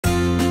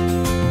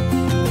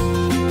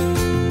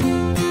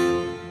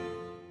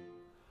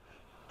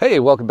Hey,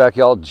 welcome back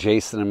y'all.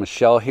 Jason and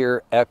Michelle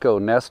here,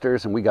 EKKO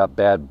Nesters, and we got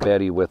Bad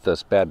Betty with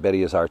us. Bad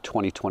Betty is our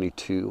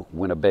 2022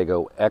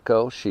 Winnebago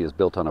EKKO. She is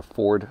built on a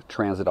Ford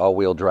Transit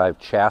all-wheel drive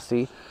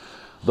chassis.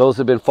 Those who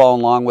have been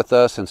following along with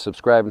us and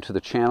subscribing to the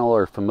channel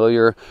are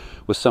familiar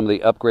with some of the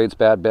upgrades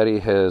Bad Betty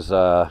has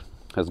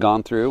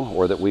gone through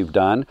or that we've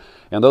done.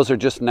 And those are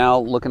just now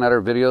looking at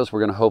our videos. We're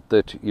going to hope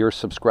that you're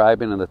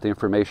subscribing and that the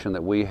information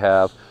that we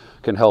have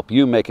can help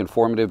you make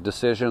informative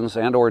decisions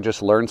and or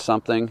just learn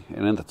something.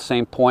 And at the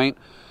same point,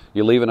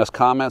 you're leaving us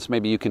comments,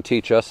 maybe you can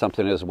teach us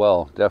something as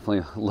well.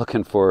 Definitely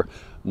looking for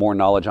more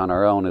knowledge on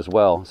our own as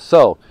well.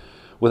 So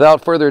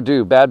without further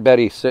ado, Bad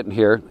Betty sitting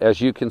here,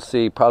 as you can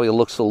see, probably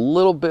looks a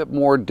little bit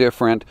more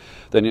different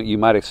than you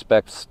might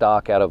expect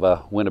stock out of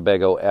a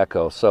Winnebago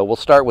EKKO. So we'll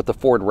start with the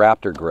Ford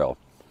Raptor grille.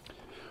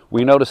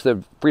 We noticed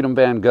that Freedom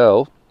Van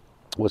Gogh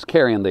was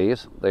carrying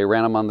these. They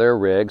ran them on their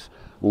rigs,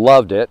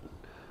 loved it,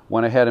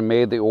 went ahead and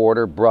made the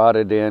order, brought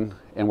it in,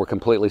 and were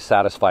completely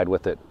satisfied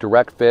with it.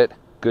 Direct fit,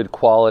 good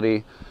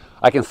quality.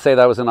 I can say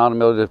that I was in the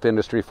automotive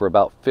industry for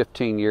about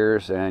 15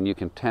 years, and you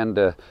can tend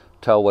to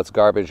tell what's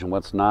garbage and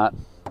what's not.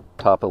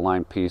 Top of the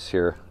line piece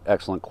here,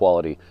 excellent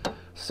quality.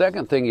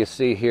 Second thing you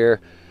see here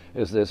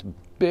is this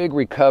big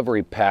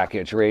recovery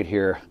package right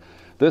here.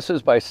 This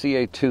is by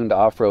CA Tuned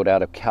Off-Road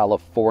out of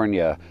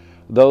California.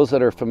 Those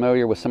that are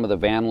familiar with some of the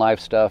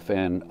Vanlife stuff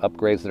and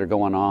upgrades that are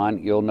going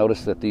on, you'll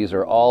notice that these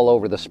are all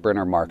over the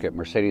Sprinter market.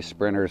 Mercedes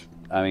Sprinters,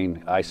 I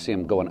mean, I see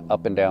them going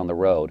up and down the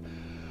road.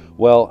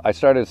 Well, I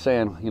started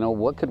saying, you know,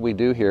 what could we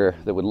do here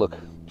that would look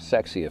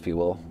sexy, if you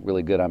will,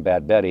 really good on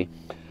Bad Betty?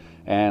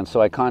 And so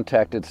I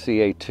contacted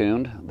CA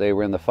Tuned. They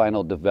were in the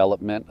final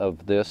development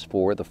of this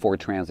for the Ford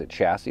Transit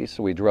chassis.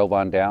 So we drove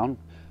on down,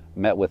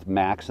 met with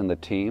Max and the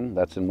team.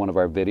 That's in one of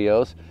our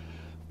videos.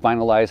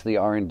 Finalized the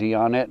R&D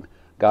on it,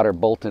 got her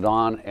bolted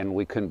on, and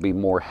we couldn't be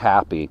more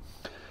happy.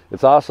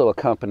 It's also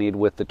accompanied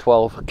with the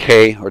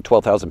 12K or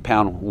 12,000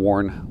 pound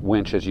Warn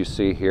winch, as you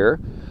see here.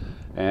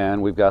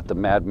 And we've got the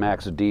Mad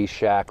Max D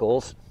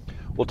shackles.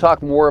 We'll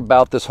talk more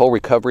about this whole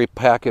recovery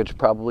package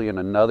probably in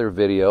another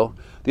video.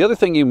 The other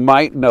thing you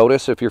might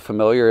notice if you're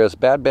familiar is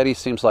Bad Betty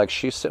seems like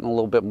she's sitting a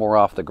little bit more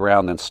off the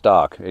ground than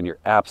stock, and you're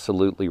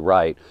absolutely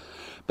right.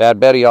 Bad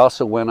Betty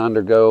also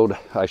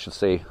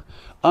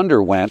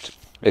underwent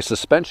a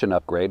suspension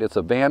upgrade. It's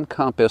a Van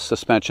Compass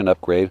suspension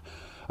upgrade.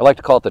 I like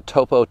to call it the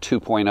Topo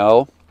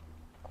 2.0.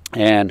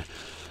 And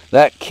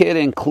that kit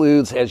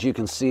includes, as you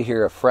can see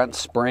here, a front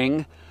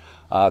spring,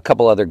 a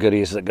couple other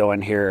goodies that go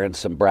in here and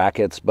some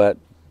brackets. But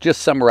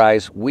just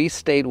summarize, we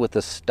stayed with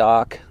the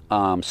stock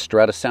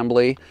strut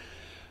assembly.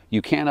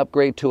 You can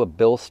upgrade to a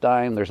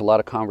Bilstein. There's a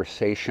lot of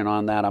conversation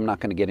on that. I'm not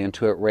going to get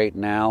into it right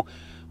now,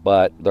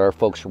 but there are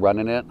folks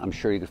running it. I'm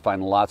sure you can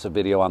find lots of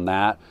video on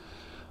that.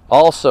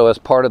 Also, as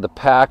part of the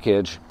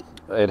package,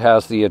 it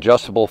has the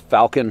adjustable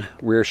Falken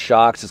rear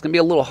shocks. It's going to be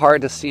a little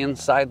hard to see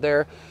inside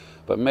there,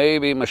 but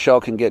maybe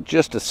Michelle can get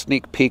just a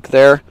sneak peek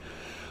there.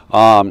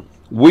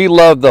 We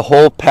love the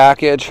whole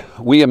package.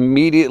 We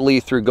immediately,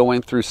 through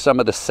going through some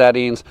of the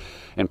settings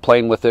and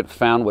playing with it,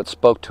 found what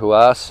spoke to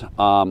us.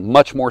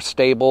 Much more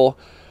stable.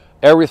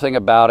 Everything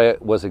about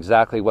it was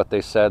exactly what they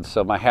said.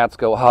 So my hats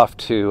go off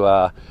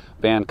to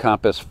Van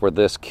Compass for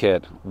this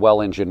kit.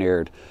 Well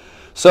engineered.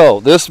 So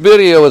this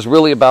video is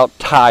really about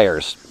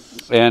tires.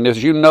 And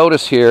as you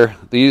notice here,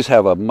 these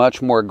have a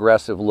much more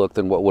aggressive look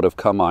than what would have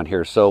come on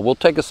here. So we'll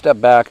take a step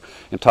back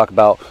and talk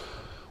about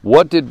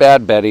what did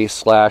Bad Betty /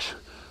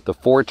 the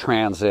Ford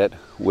Transit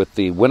with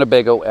the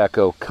Winnebago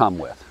EKKO come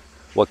with.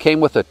 Well, it came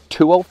with a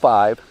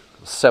 205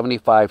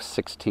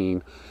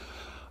 75/16.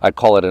 I'd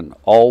call it an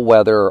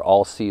all-weather or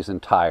all-season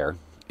tire.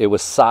 It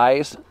was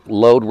sized,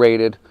 load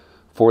rated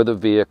for the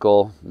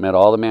vehicle, met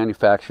all the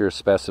manufacturer's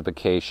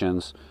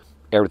specifications.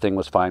 Everything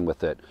was fine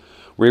with it.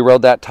 We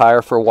rode that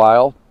tire for a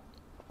while.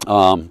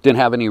 Didn't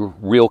have any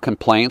real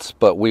complaints,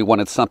 but we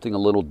wanted something a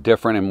little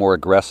different and more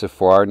aggressive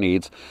for our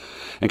needs.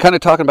 And kind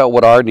of talking about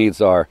what our needs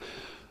are.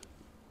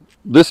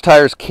 This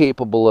tire is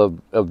capable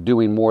of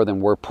doing more than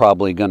we're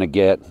probably going to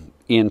get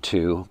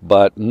into,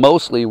 but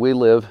mostly we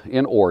live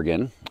in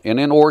Oregon, and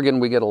in Oregon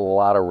we get a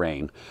lot of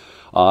rain.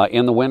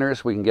 In the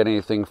winters we can get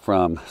anything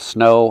from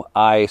snow,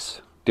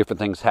 ice, different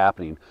things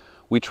happening.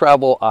 We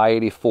travel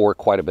I-84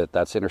 quite a bit.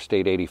 That's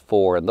Interstate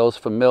 84, and those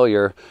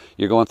familiar,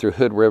 you're going through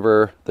Hood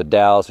River, the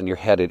Dalles, and you're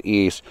headed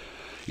east.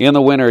 In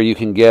the winter you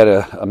can get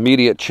an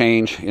immediate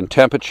change in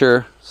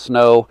temperature,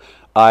 snow,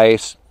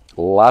 ice,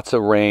 lots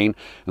of rain,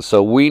 and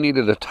so we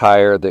needed a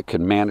tire that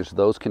could manage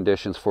those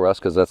conditions for us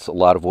because that's a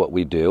lot of what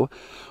we do.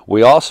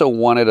 We also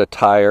wanted a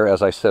tire,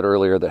 as I said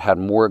earlier, that had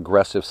more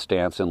aggressive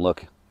stance and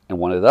look, and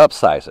wanted to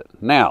upsize it.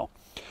 Now,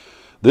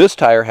 this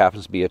tire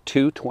happens to be a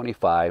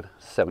 225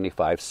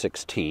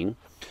 75/16.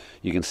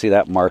 You can see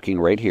that marking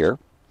right here.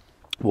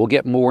 We'll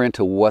get more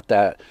into what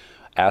that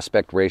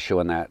aspect ratio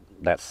and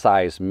that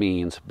size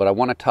means, but I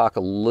want to talk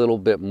a little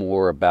bit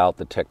more about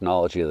the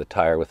technology of the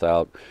tire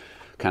without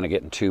kind of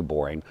getting too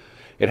boring.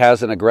 It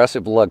has an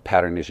aggressive lug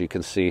pattern, as you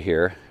can see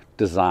here,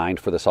 designed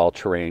for this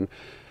all-terrain.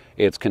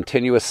 It's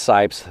continuous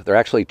sipes. They're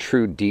actually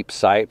true deep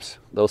sipes.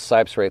 Those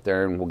sipes right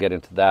there, and we'll get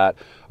into that,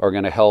 are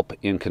going to help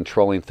in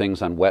controlling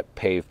things on wet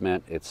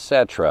pavement,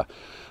 etc.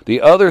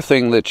 The other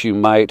thing that you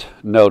might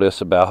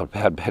notice about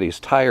Bad Betty's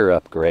tire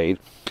upgrade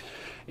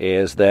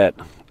is that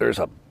there's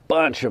a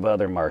bunch of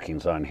other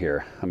markings on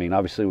here. I mean,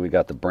 obviously we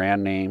got the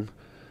brand name,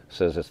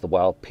 says it's the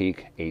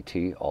WildPeak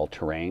AT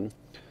all-terrain.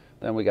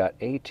 Then we got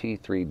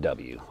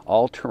AT3W,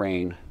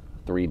 all-terrain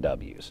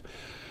 3Ws.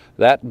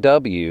 That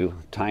W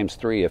times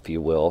 3, if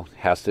you will,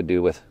 has to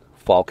do with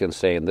Falken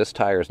saying this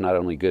tire is not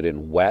only good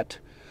in wet,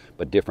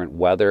 but different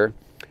weather,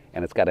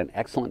 and it's got an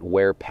excellent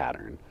wear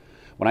pattern.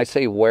 When I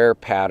say wear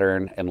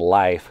pattern and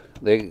life,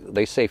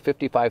 they say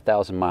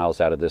 55,000 miles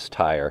out of this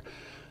tire.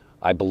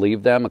 I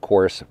believe them. Of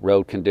course,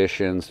 road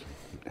conditions,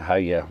 how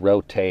you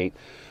rotate,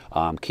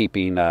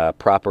 keeping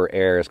proper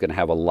air is going to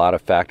have a lot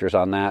of factors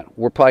on that.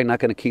 We're probably not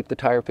going to keep the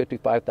tire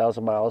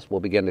 55,000 miles. We'll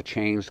begin to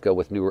change, go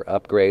with newer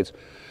upgrades,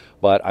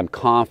 but I'm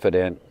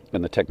confident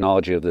in the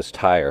technology of this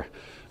tire.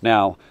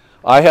 Now,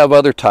 I have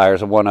other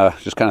tires. I want to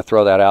just kind of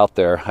throw that out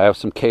there. I have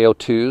some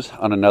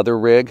KO2s on another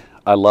rig.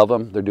 I love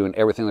them. They're doing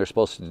everything they're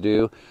supposed to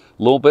do.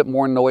 A little bit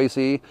more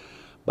noisy,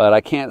 but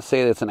I can't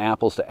say that it's an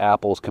apples to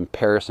apples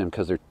comparison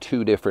because they're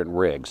two different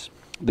rigs.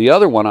 The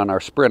other one on our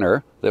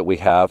Sprinter that we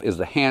have is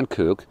the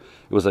Hankook.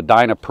 It was a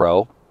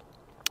Dynapro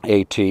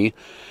AT,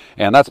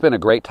 and that's been a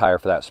great tire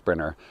for that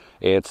Sprinter.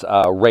 It's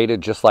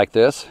rated just like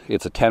this.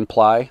 It's a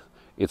 10-ply.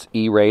 It's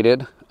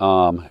E-rated.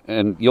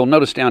 And you'll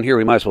notice down here,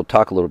 we might as well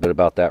talk a little bit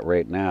about that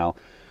right now.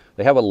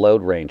 They have a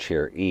load range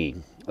here, E.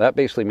 That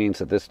basically means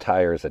that this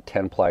tire is a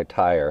 10-ply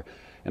tire.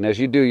 And as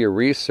you do your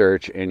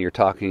research and you're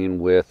talking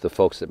with the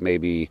folks that may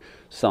be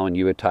selling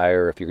you a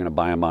tire, if you're going to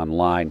buy them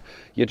online,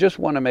 you just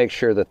want to make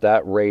sure that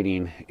that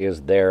rating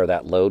is there,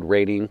 that load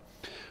rating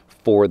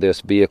for this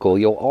vehicle.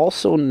 You'll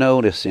also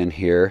notice in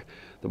here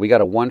that we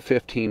got a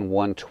 115,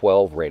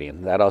 112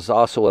 rating. That is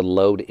also a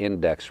load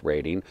index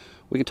rating.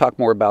 We can talk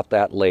more about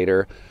that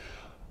later.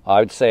 I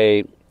would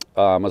say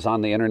I was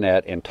on the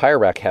internet, and Tire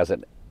Rack has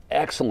an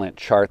excellent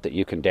chart that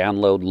you can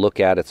download,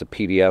 look at. It's a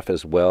PDF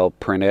as well,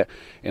 print it,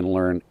 and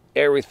learn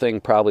everything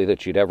probably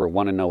that you'd ever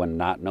want to know and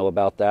not know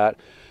about that.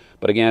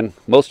 But again,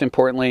 most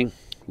importantly,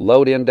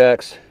 load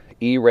index,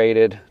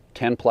 E-rated,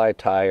 10-ply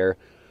tire,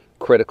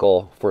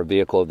 critical for a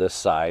vehicle of this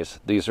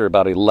size. These are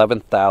about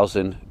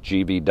 11,000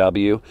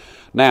 GVW.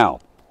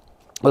 Now,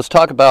 let's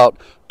talk about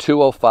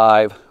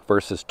 205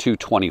 versus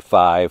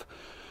 225,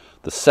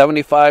 the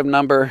 75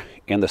 number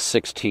and the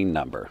 16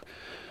 number.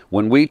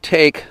 When we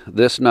take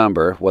this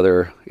number,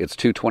 whether it's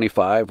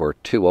 225 or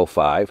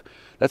 205,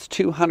 that's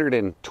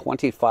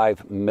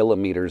 225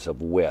 millimeters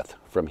of width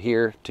from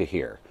here to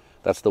here.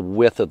 That's the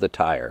width of the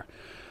tire.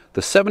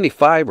 The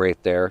 75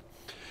 right there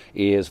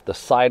is the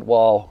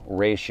sidewall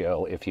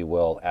ratio, if you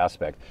will,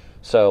 aspect.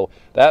 So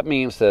that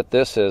means that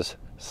this is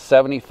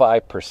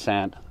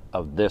 75%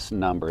 of this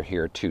number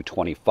here,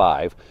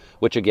 225,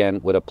 which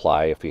again would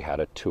apply if you had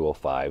a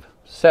 205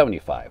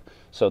 75.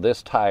 So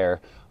this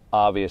tire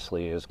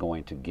obviously is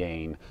going to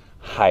gain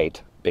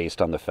height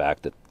based on the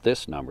fact that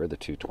this number, the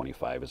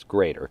 225, is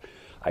greater.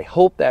 I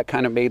hope that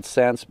kind of made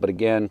sense, but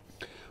again,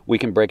 we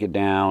can break it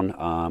down.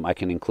 I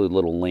can include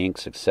little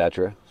links,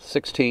 etc.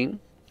 16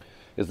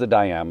 is the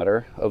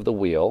diameter of the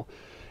wheel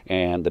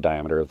and the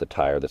diameter of the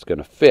tire that's going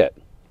to fit.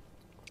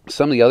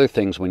 Some of the other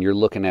things when you're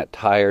looking at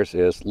tires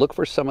is look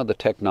for some of the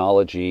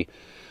technology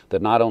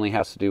that not only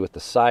has to do with the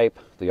sipe,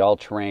 the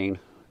all-terrain,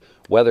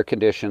 weather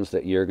conditions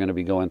that you're going to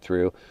be going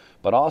through,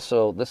 but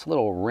also this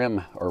little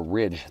rim or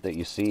ridge that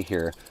you see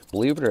here.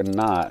 Believe it or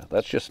not,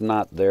 that's just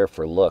not there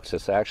for looks.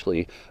 It's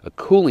actually a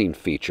cooling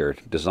feature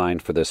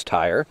designed for this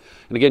tire.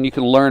 And again, you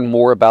can learn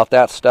more about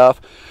that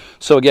stuff.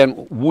 So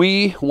again,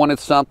 we wanted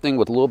something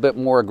with a little bit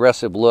more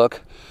aggressive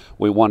look.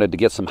 We wanted to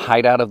get some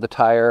height out of the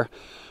tire.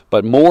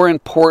 But more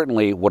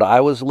importantly, what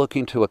I was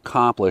looking to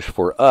accomplish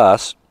for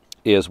us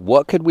is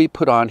what could we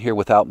put on here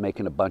without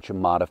making a bunch of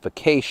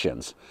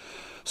modifications.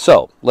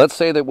 So let's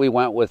say that we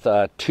went with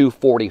a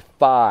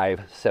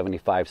 245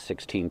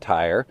 75/16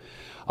 tire,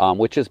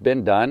 which has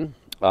been done.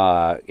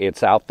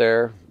 It's out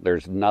there.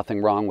 There's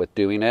nothing wrong with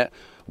doing it.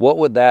 What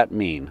would that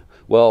mean?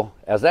 Well,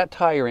 as that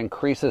tire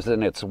increases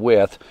in its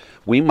width,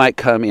 we might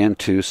come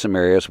into some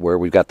areas where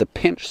we've got the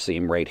pinch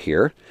seam right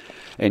here,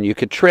 and you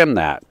could trim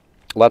that.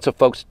 Lots of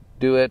folks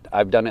do it.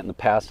 I've done it in the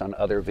past on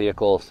other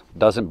vehicles.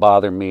 Doesn't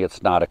bother me.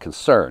 It's not a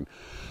concern.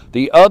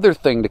 The other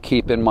thing to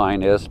keep in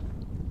mind is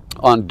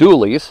on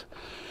dualies,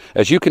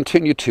 as you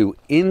continue to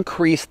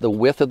increase the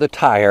width of the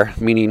tire,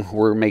 meaning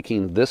we're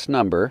making this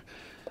number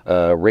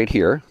right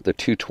here, the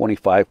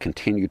 225,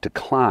 continue to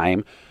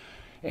climb,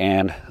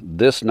 and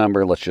this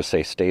number, let's just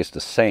say, stays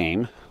the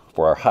same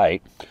for our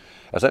height.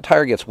 As that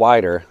tire gets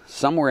wider,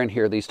 somewhere in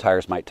here these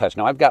tires might touch.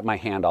 Now I've got my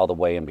hand all the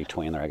way in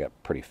between there. I got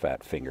pretty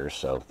fat fingers,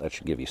 so that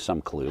should give you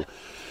some clue.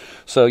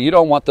 So you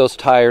don't want those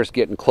tires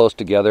getting close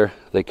together.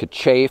 They could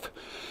chafe.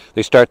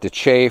 They start to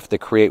chafe. They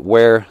create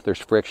wear. There's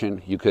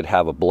friction. You could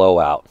have a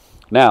blowout.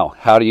 Now,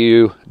 how do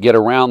you get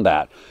around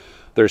that?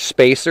 There's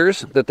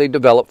spacers that they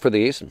develop for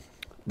these.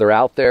 They're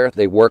out there,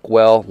 they work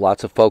well,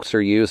 lots of folks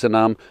are using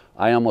them.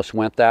 I almost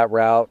went that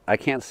route. I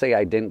can't say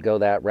I didn't go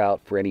that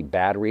route for any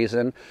bad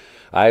reason.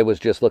 I was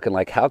just looking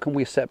like, how can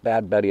we set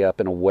Bad Betty up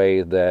in a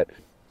way that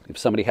if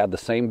somebody had the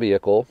same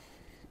vehicle,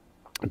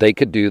 they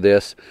could do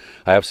this.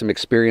 I have some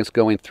experience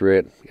going through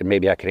it, and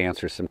maybe I could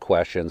answer some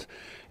questions,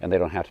 and they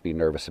don't have to be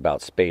nervous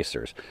about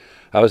spacers.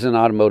 I was in the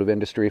automotive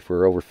industry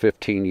for over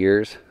 15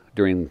 years,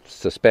 doing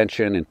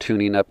suspension and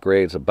tuning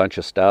upgrades, a bunch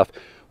of stuff.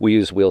 We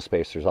use wheel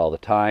spacers all the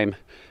time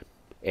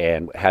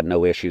and had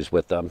no issues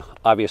with them.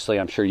 Obviously,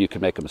 I'm sure you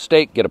could make a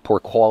mistake, get a poor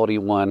quality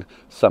one,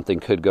 something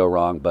could go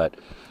wrong, but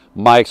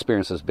my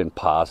experience has been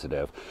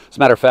positive. As a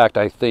matter of fact,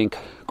 I think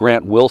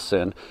Grant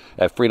Wilson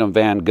at Freedom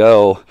Van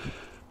Go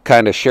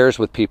kind of shares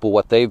with people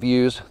what they've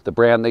used, the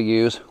brand they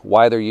use,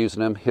 why they're using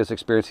them, his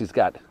experience. He's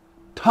got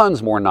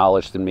tons more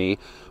knowledge than me,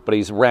 but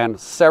he's ran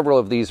several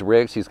of these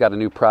rigs. He's got a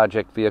new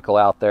project vehicle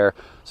out there.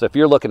 So if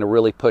you're looking to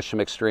really push some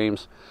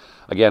extremes,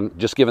 again,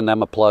 just giving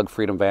them a plug,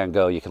 Freedom Van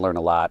Go, you can learn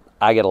a lot.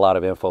 I get a lot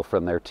of info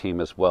from their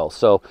team as well.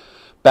 So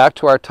back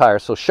to our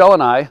tires. So Shell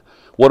and I,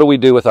 what do we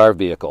do with our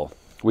vehicle?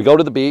 We go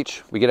to the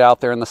beach, we get out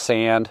there in the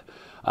sand.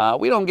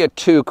 We don't get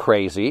too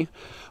crazy.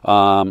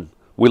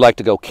 We like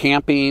to go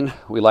camping.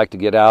 We like to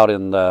get out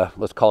in the,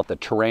 let's call it the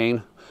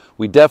terrain.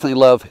 We definitely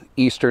love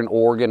Eastern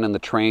Oregon and the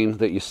terrain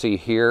that you see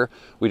here.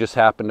 We just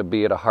happen to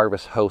be at a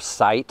Harvest Host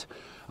site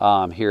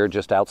here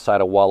just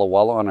outside of Walla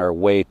Walla on our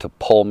way to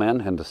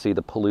Pullman and to see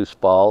the Palouse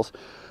Falls.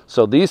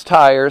 So these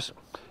tires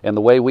and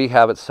the way we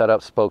have it set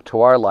up spoke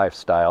to our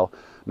lifestyle.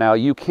 Now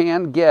you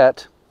can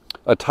get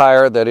a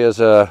tire that is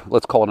a,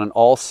 let's call it an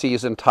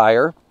all-season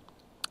tire.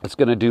 It's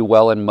going to do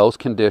well in most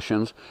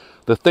conditions.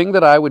 The thing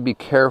that I would be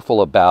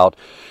careful about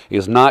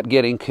is not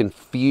getting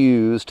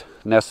confused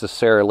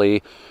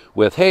necessarily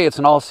with, hey, it's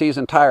an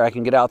all-season tire. I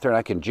can get out there and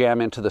I can jam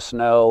into the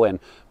snow and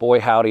boy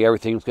howdy,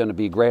 everything's going to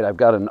be great. I've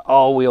got an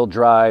all-wheel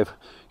drive.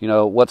 You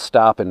know, what's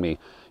stopping me?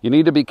 You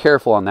need to be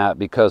careful on that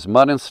because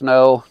mud and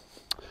snow,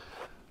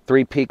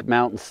 three-peak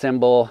mountain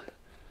symbol,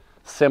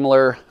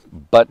 similar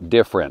but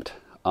different.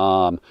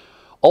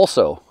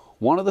 Also,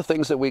 one of the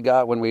things that we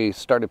got when we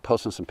started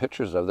posting some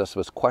pictures of this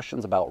was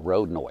questions about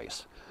road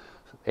noise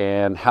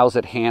and how's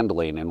it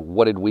handling and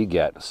what did we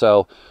get.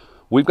 So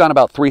we've gone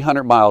about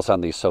 300 miles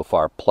on these so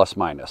far, plus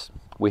minus.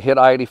 We hit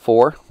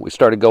I-84, we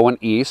started going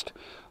east,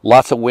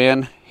 lots of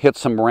wind, hit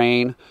some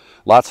rain,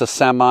 lots of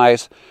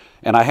semis,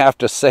 and I have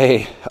to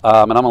say, and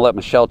I'm gonna let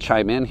Michelle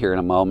chime in here in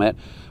a moment,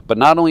 but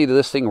not only did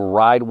this thing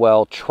ride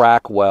well,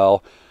 track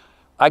well,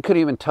 I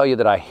couldn't even tell you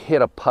that I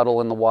hit a puddle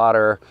in the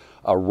water,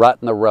 a rut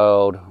in the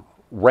road.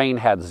 Rain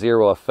had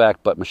zero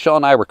effect, but Michelle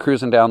and I were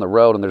cruising down the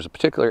road and there's a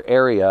particular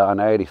area on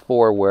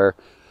I-84 where,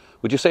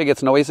 would you say it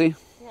gets noisy?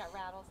 Yeah, it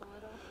rattles a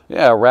little.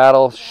 Yeah,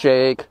 rattle,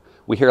 shake.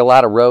 We hear a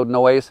lot of road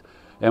noise.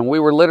 And we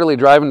were literally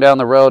driving down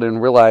the road and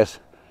realized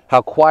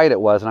how quiet it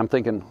was. And I'm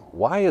thinking,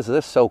 why is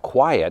this so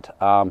quiet?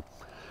 I've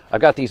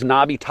got these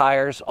knobby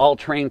tires,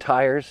 all-terrain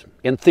tires.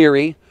 In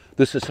theory,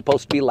 this is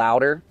supposed to be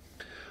louder.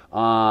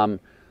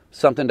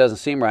 Something doesn't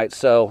seem right.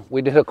 So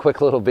we did a quick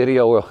little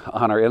video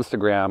on our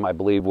Instagram, I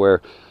believe,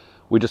 where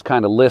we just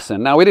kind of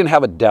listened. Now, we didn't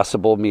have a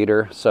decibel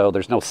meter, so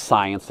there's no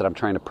science that I'm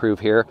trying to prove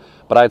here.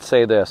 But I'd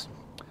say this.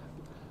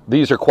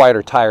 These are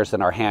quieter tires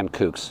than our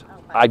Hankooks.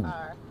 I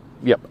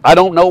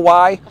don't know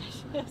why.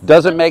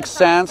 Doesn't make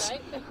sense.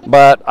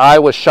 But I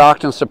was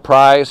shocked and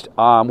surprised.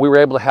 We were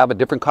able to have a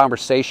different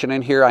conversation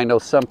in here. I know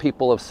some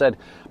people have said,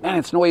 man,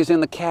 it's noisy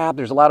in the cab.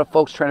 There's a lot of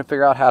folks trying to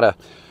figure out how to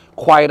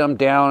quiet them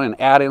down and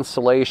add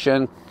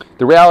insulation.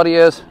 The reality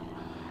is,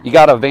 you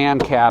got a van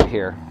cab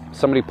here.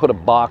 Somebody put a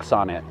box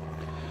on it.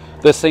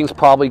 This thing's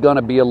probably going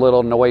to be a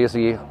little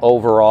noisy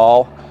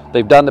overall.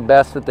 They've done the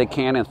best that they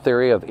can in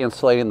theory of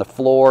insulating the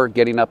floor,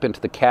 getting up into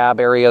the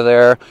cab area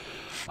there.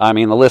 I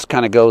mean, the list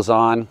kind of goes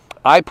on.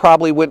 I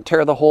probably wouldn't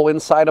tear the whole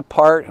inside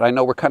apart. I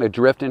know we're kind of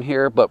drifting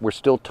here, but we're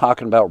still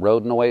talking about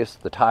road noise,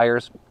 the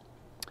tires.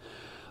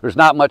 There's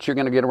not much you're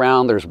going to get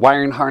around. There's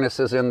wiring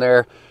harnesses in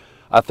there.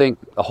 I think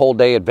a whole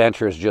day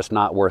adventure is just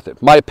not worth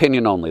it. My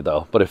opinion only,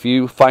 though. But if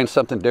you find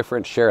something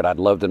different, share it. I'd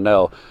love to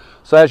know.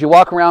 So as you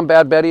walk around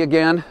Bad Betty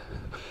again,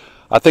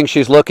 I think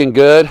she's looking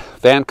good.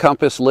 Van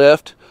Compass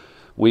lift.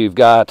 We've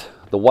got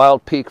the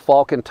WildPeak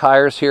Falken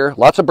tires here.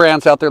 Lots of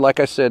brands out there. Like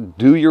I said,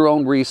 do your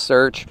own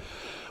research.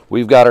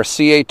 We've got our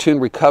CA Tune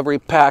recovery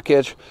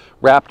package,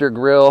 Raptor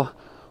grill.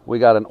 We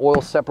got an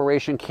oil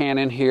separation can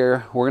in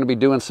here. We're going to be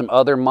doing some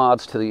other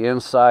mods to the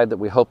inside that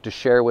we hope to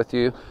share with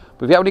you.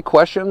 But if you have any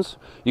questions,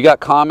 you got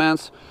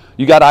comments,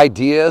 you got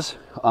ideas,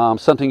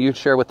 something you'd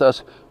share with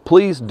us,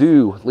 please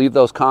do leave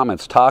those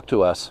comments. Talk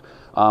to us.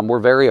 We're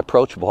very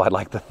approachable, I'd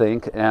like to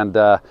think, and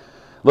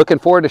looking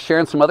forward to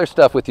sharing some other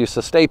stuff with you.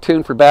 So stay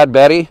tuned for Bad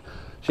Betty.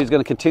 She's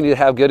going to continue to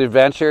have good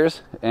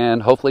adventures,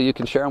 and hopefully you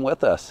can share them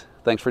with us.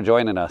 Thanks for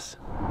joining us.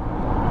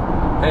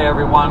 Hey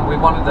everyone, we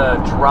wanted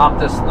to drop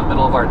this in the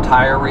middle of our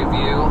tire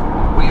review.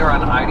 We are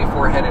on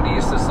I-84 headed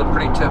east. This is a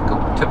pretty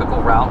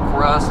typical route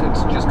for us.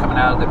 It's just coming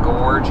out of the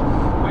gorge.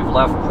 We've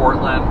left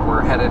Portland.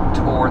 We're headed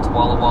towards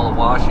Walla Walla,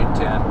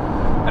 Washington.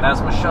 And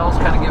as Michelle's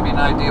kind of giving you an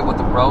idea what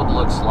the road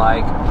looks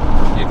like,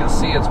 you can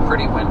see it's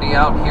pretty windy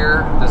out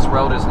here. This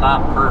road is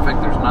not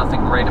perfect. There's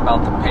nothing great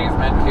about the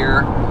pavement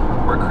here.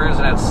 We're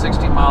cruising at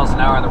 60 miles an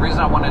hour. And the reason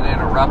I wanted to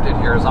interrupt it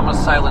here is I'm going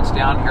to silence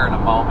down here in a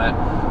moment.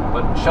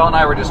 But Michelle and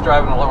I were just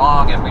driving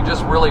along, and we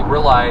just really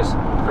realized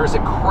there's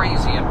a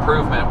crazy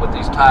improvement with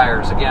these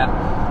tires. Again,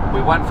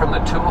 we went from the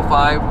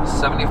 205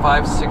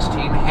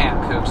 75/16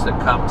 Hankooks that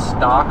come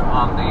stock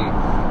on the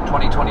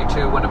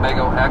 2022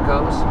 Winnebago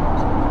EKKOs,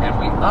 and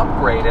we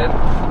upgraded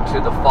to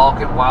the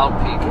FALKEN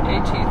WILDPEAK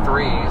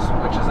AT3s,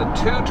 which is a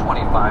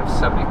 225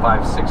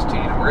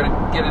 75/16. And we're going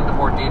to get into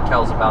more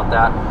details about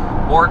that.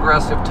 More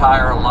aggressive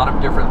tire, a lot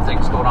of different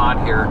things going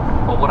on here.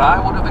 But what I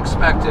would have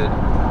expected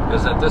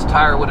is that this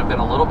tire would have been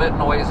a little bit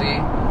noisy.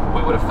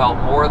 We would have felt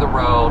more of the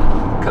road.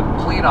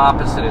 Complete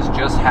opposite has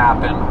just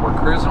happened. We're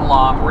cruising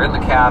along, we're in the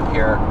cab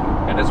here,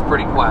 and it's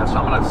pretty quiet. So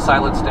I'm going to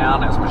silence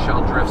down as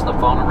Michelle drifts the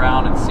phone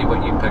around and see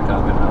what you pick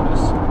up and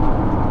notice.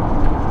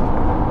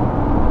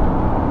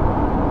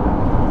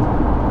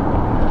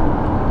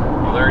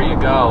 Well, there you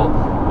go.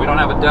 We don't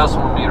have a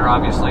decimal meter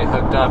obviously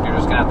hooked up. You're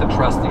just going to have to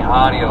trust the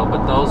audio.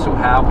 But those who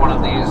have one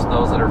of these,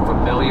 those that are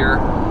familiar,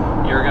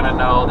 you're going to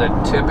know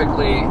that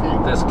typically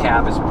this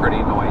cab is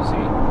pretty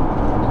noisy.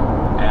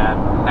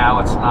 And now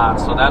it's not.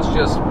 So that's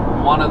just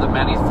one of the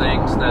many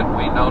things that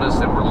we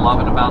noticed and we're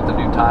loving about the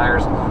new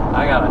tires.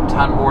 I got a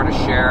ton more to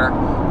share.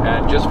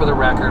 And just for the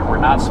record, we're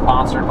not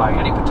sponsored by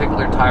any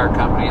particular tire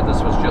company.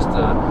 This was just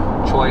a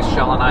choice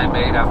Shell and I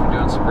made after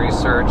doing some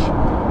research.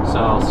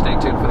 So stay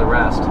tuned for the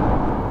rest.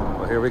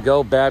 Well, here we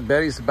go. Bad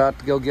Betty's about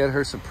to go get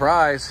her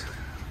surprise.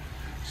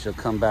 She'll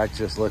come back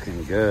just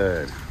looking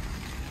good.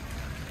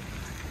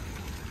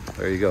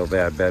 There you go,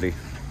 Bad Betty.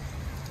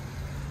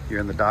 You're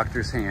in the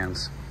doctor's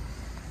hands.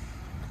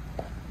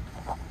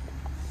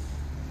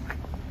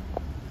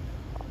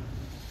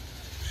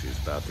 She's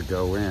about to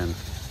go in.